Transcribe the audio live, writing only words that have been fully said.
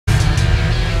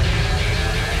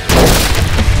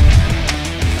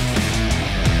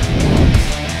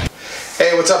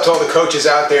what's up to all the coaches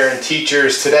out there and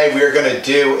teachers? Today we are going to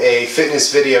do a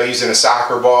fitness video using a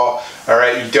soccer ball.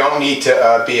 Alright, you don't need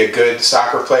to be a good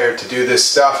soccer player to do this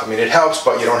stuff. I mean, it helps,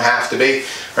 but you don't have to be.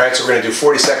 Alright, so we're going to do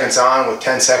 40 seconds on with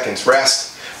 10 seconds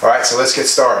rest. Alright, so let's get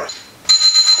started.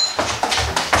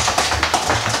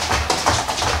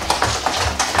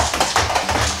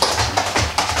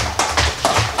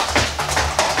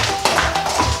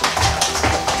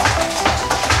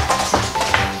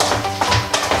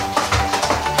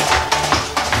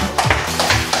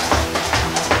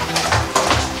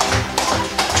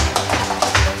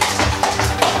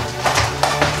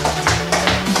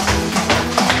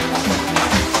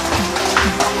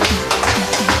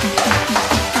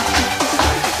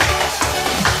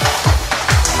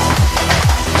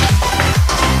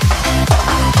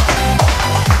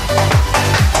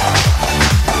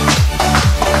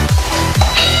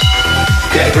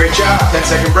 Great job.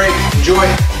 10-second break. Enjoy.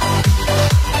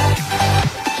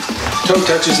 Toe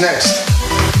touches next.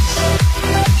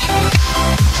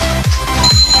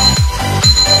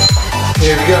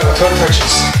 Here we go. Toe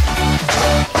touches.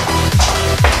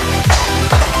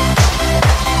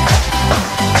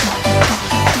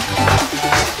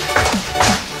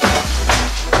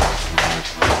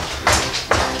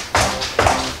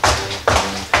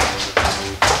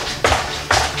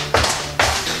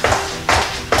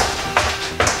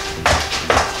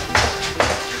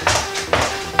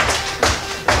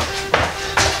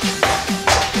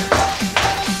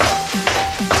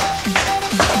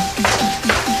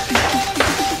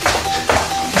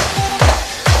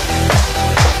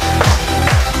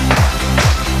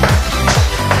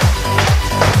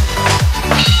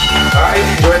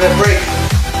 Enjoy that break.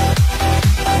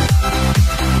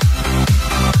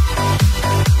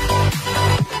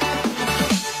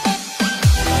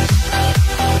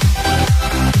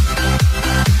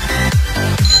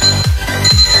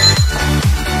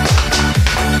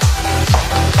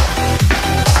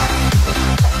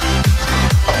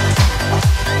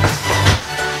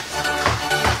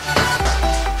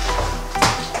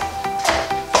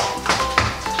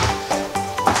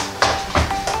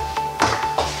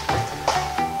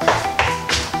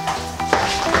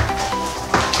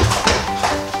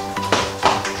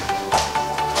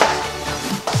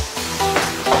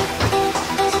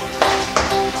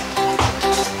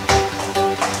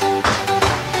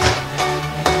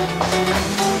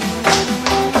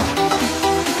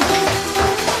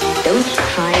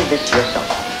 This yourself.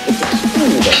 It's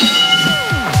extremely dangerous.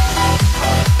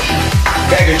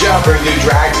 Okay, good job. We're going to do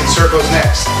drags and circles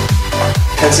next.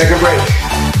 10-second break.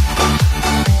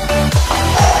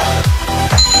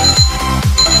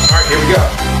 Alright, here we go.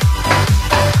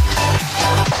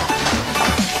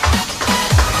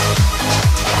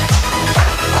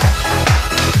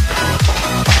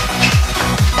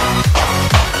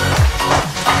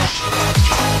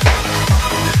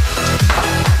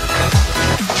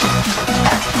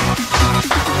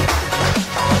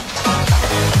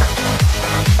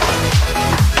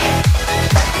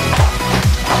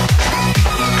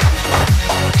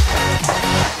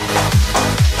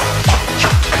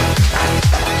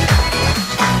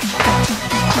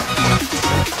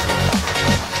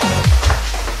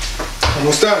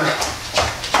 Almost done.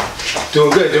 Doing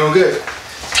good, doing good.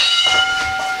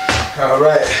 All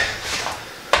right.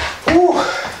 Woo.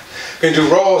 Gonna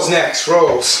do rolls next,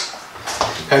 rolls.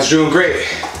 That's doing great.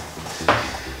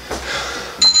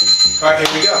 All right,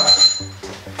 here we go.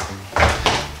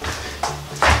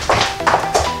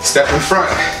 Step in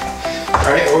front.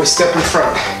 All right, always step in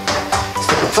front.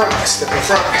 Step in front, step in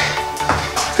front.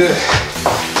 Good.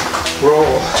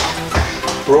 Roll,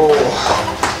 roll,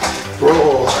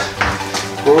 roll.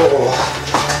 Roll.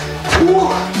 Woo.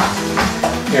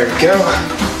 There we go.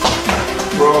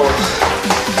 Roll.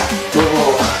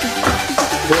 Roll.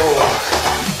 Roll.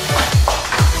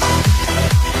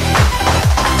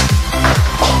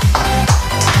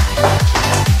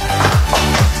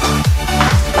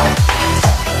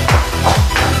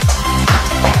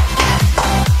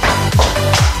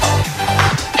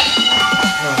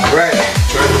 Alright,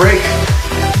 enjoy the break.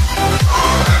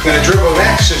 I'm gonna dribble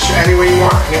next, just anywhere you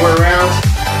want, anywhere around.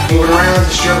 Move it around,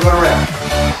 just dribble it around.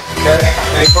 Okay?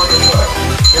 Any part of your foot.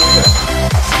 Here we go.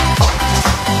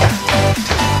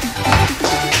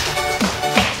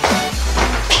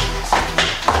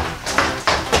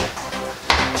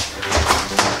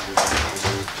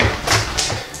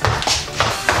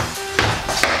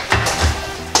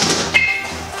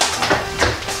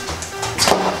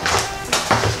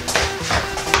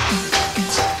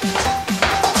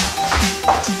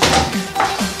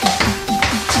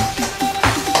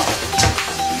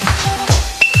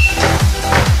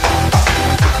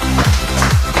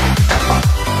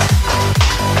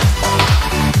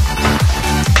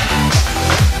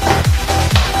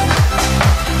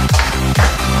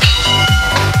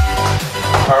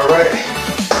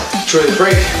 Enjoy the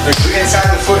break. We're gonna do inside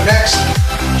the foot next.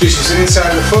 Just use the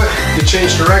inside of the foot to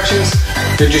change directions.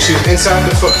 Then just use inside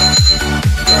the foot.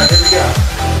 All right, here we go.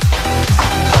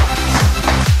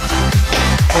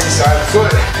 Inside the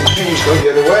foot, continue to go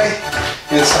the other way.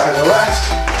 Inside the left.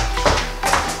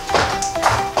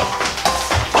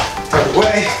 Other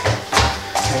way.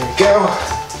 There we go.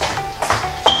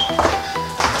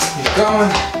 Keep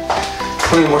going.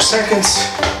 20 more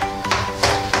seconds.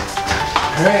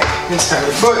 All right, inside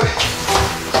the foot.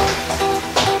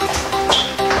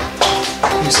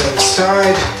 Use the other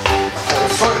side. Other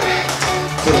foot.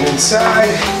 Put it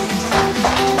inside.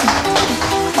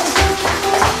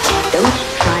 Don't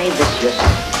try this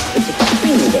yourself. It's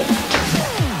extremely dangerous.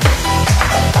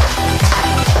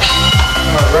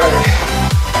 All right.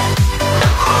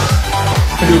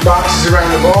 We'll do boxes around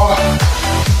the ball.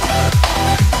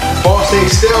 Ball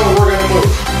stays still and we're gonna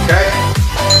move, okay?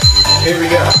 Here we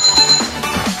go.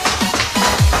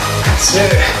 That's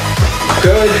it.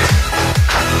 Good.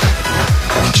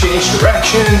 Change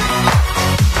direction.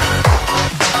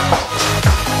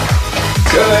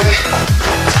 Good.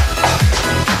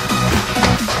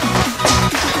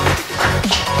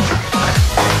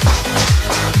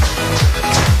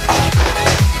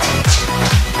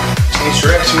 Change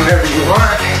direction whenever you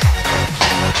want.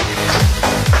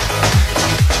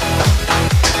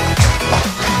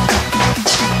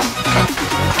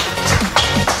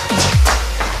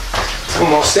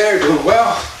 Almost there, doing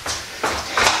well.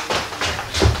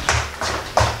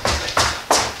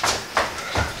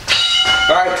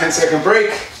 All right, 10-second break.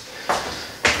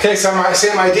 Okay, so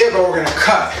same idea, but we're gonna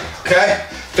cut, okay?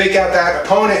 Fake out that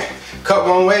opponent, cut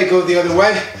one way, go the other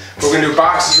way. We're gonna do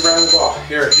boxes around the ball.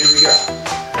 Here we go.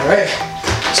 All right,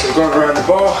 so we're going around the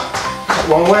ball, cut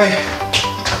one way,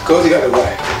 go the other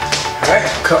way. All right,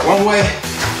 cut one way,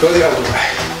 go the other way.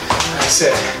 That's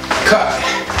it, cut.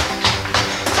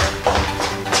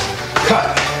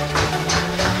 Cut.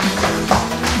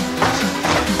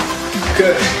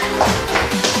 Good.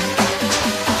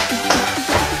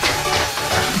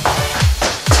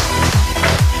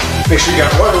 Make sure you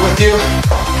got water with you.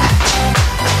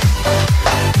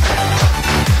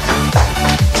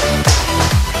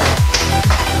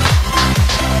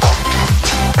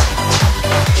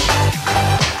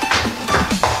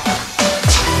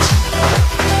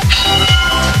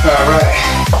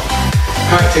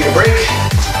 All right, take a break.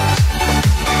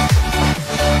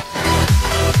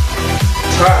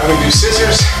 All right, we're gonna do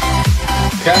scissors.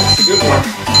 Okay, that's a good one.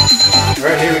 All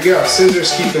right, here we go.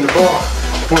 Scissors, keeping the ball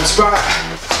one spot.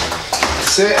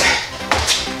 That's it.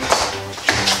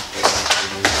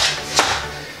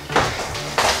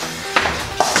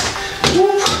 Woo.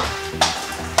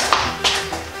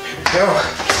 Here we go.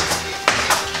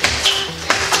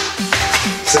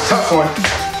 It's a tough one.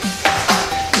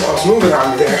 Ball's moving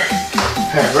on me there.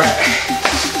 All right.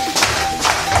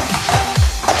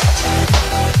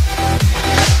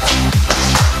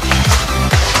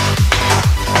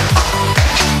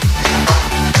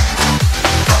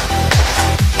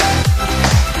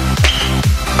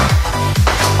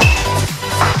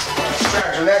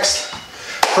 Next,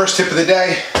 first tip of the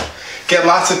day, get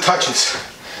lots of touches,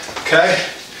 okay?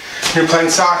 When you're playing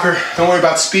soccer, don't worry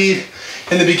about speed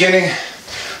in the beginning.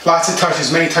 Lots of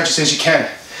touches, many touches as you can.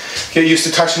 Get used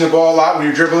to touching the ball a lot when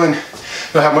you're dribbling.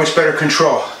 You'll have much better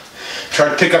control. Try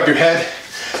to pick up your head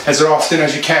as often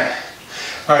as you can.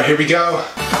 All right, here we go. All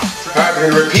right, we're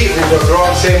gonna repeat. We're gonna go through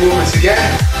all the same movements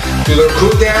again. Do a little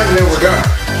cool down and then we're done.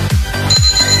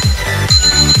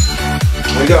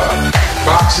 Here we go.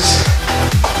 Boxes.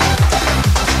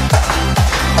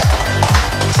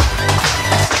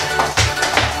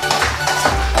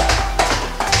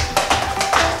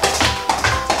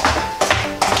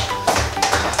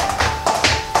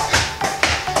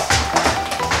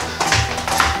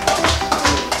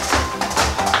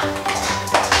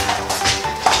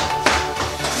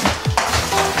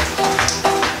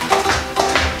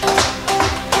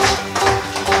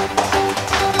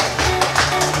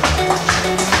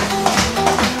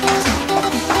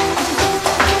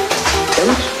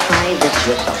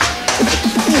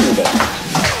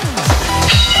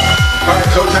 Alright,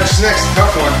 toe touch is next,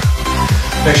 tough one.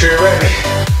 Make sure you're ready.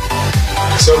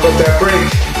 Soak up that break.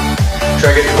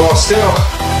 Try to get the ball still.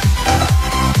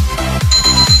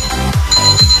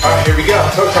 Alright, here we go,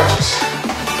 toe touches.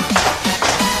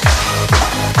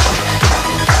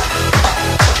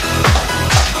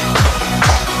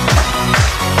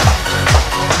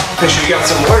 Make sure you got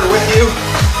some water with you.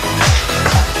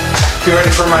 Be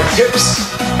ready for my tips.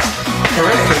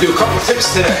 Alright, I'm going to do a couple of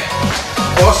tips today.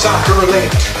 All soccer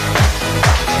related.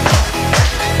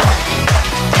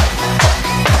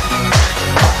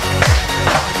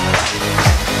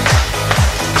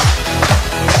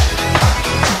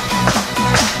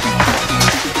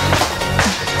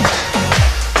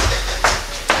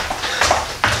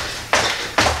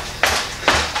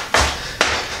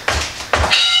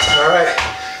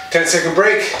 10-second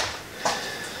break.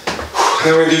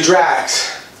 Then we're gonna do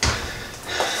drags.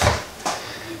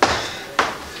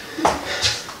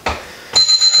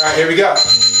 All right, here we go.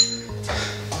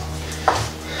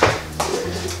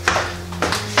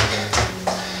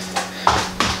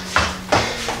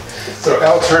 Little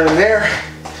L turn in there.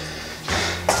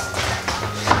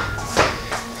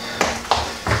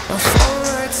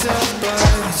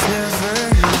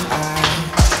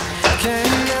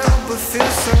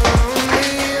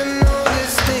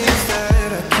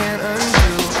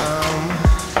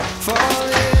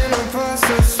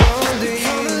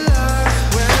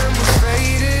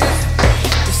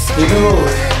 Keep it moving.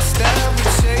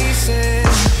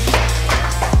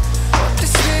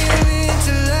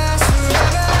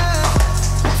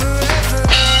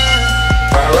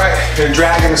 Alright, gonna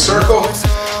drag in a circle.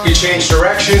 You change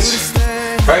directions.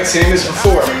 Right, same as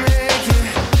before.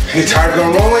 You're tired of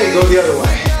going one way, you go the other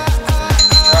way.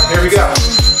 Alright, here we go.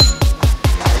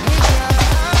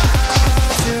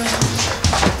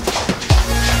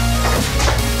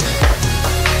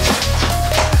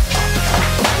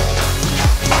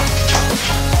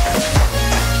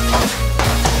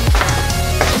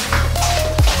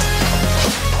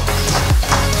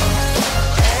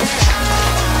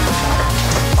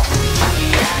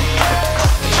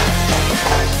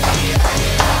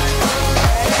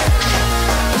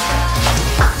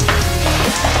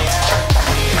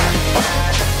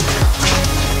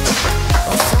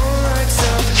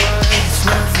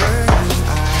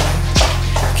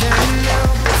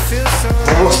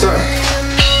 Almost done.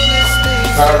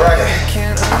 Alright.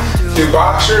 Do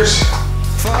boxers.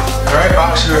 Alright,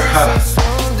 boxer,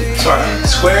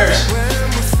 squares.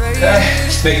 Okay,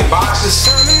 just making boxes.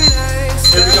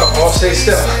 Here we go, all stay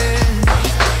still.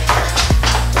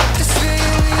 You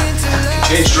can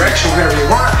change direction whenever you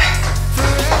want.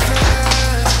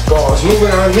 Ball is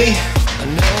moving on me.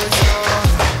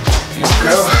 Here we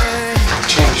go.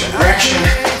 Change direction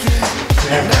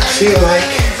whenever I feel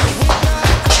like.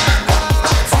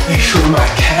 Make sure my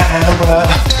camera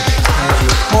is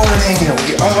recording. Here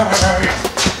we are.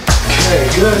 Okay,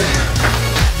 good.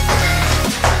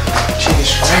 Change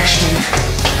direction.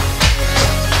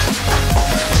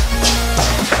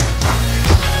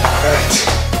 Alright.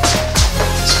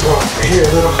 Let's go over here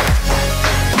a little.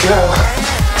 Go.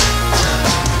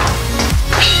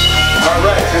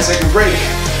 Alright, 10-second break.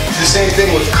 Do the same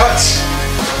thing with cuts.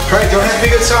 Alright, don't have to be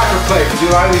a good soccer player. You can do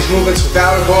a lot of these movements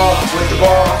without a ball, with the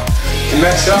ball. You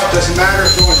mess up, doesn't matter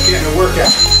if no one's getting a workout.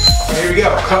 Right, here we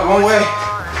go. Cut one way,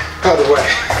 other way.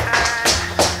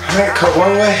 Alright, cut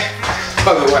one way,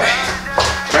 other way.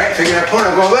 Alright, figure that point,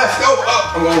 I'm going left. Oh,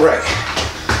 I'm going right.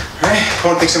 Alright,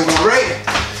 opponent thinks I'm going right,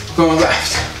 I'm going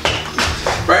left.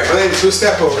 Right, related to a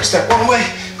step over. Step one way,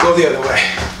 go the other way.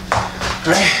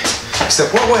 Alright,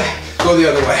 step one way, go the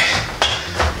other way.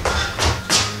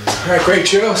 Alright, great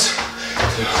drills.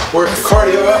 Work the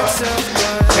cardio up.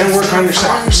 And work on your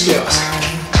soccer skills.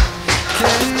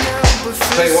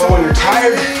 Play well when you're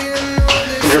tired,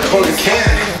 and your opponent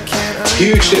can.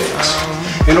 Huge difference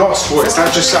in all sports,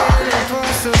 not just soccer.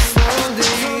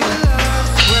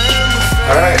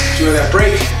 Alright, doing that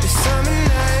break.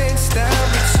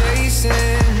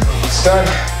 It's done.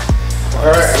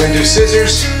 Alright, I'm gonna do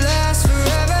scissors.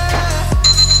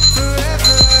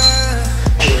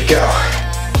 Here we go.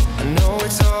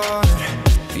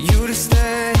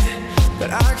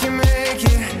 I can make it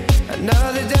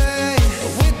another day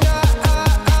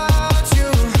without you,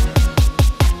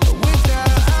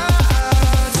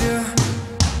 without you.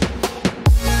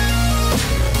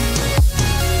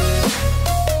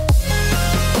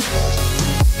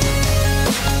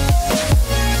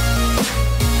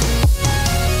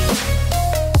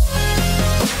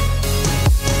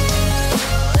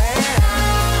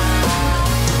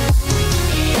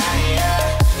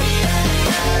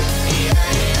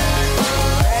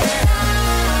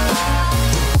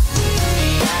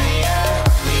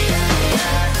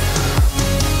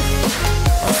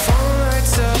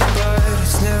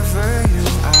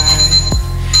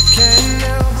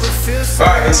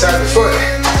 Alright, inside the foot.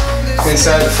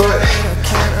 Inside the foot.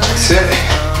 That's it.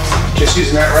 Just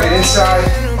using that right inside.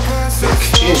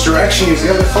 Change direction, use the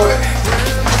other foot.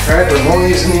 Alright, but I'm only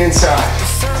using the inside.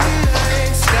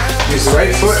 Use the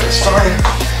right foot, it's fine.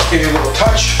 Give you a little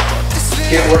touch.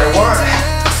 Get what I want.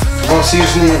 I'm also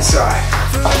using the inside.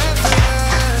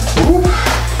 Woo.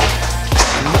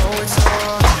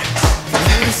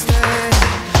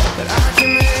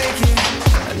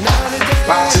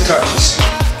 Lots of touches.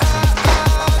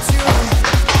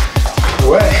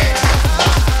 Away.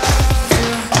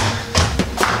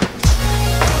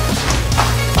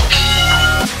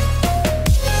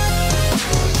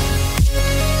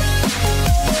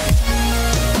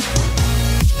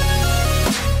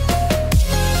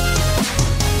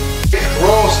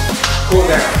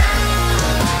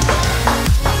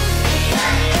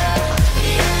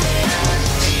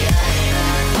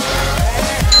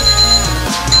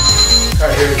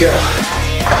 here we go.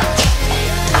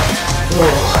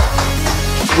 Roll,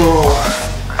 roll,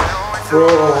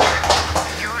 roll,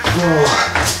 roll.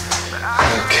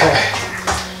 Okay,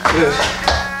 good.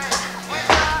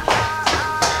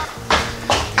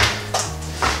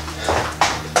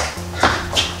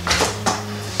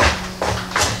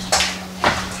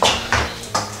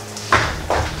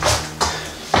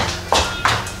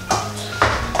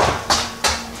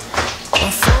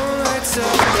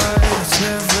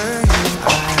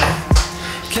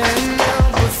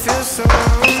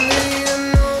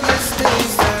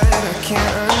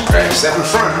 Step in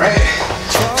front, right?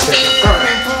 Step in front.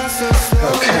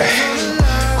 Okay.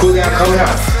 Cool down coming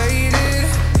up.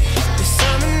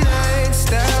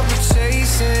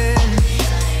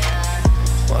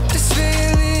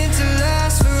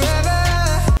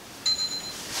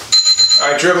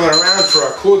 Alright, dribbling around for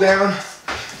our cool down.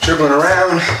 Dribbling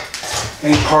around.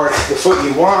 Any part of the foot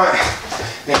you want.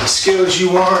 Any skills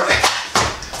you want.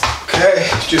 Okay,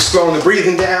 just slowing the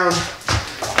breathing down.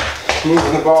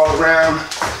 Moving the ball around.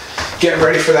 Getting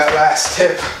ready for that last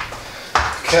tip.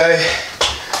 Okay,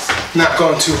 not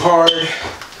going too hard.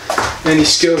 Any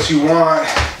skills you want.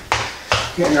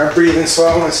 Getting our breathing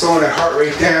slow and slowing that heart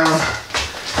rate down.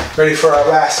 Ready for our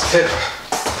last tip.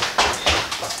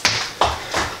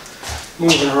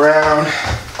 Moving around.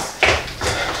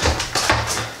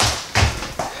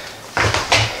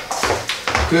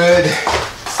 Good.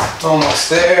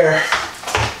 Almost there.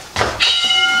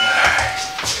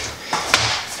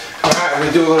 Alright, we're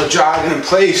going to do a little jogging in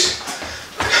place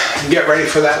and get ready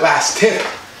for that last tip.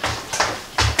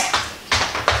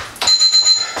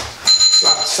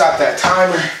 Stop that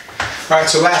timer. Alright,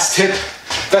 so last tip.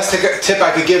 Best tip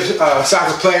I could give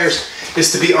soccer players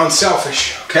is to be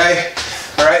unselfish, okay?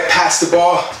 Alright, pass the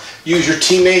ball, use your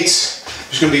teammates.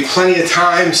 There's going to be plenty of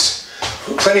time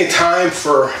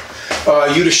for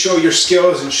you to show your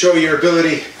skills and show your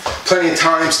ability. Plenty of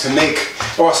times to make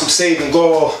awesome save and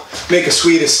goal, make a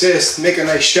sweet assist, make a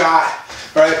nice shot.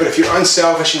 All right, but if you're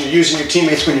unselfish and you're using your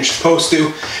teammates when you're supposed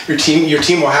to, your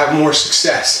team will have more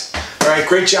success. All right,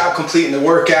 great job completing the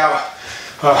workout.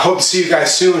 Hope to see you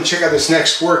guys soon. Check out this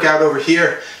next workout over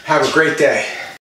here. Have a great day.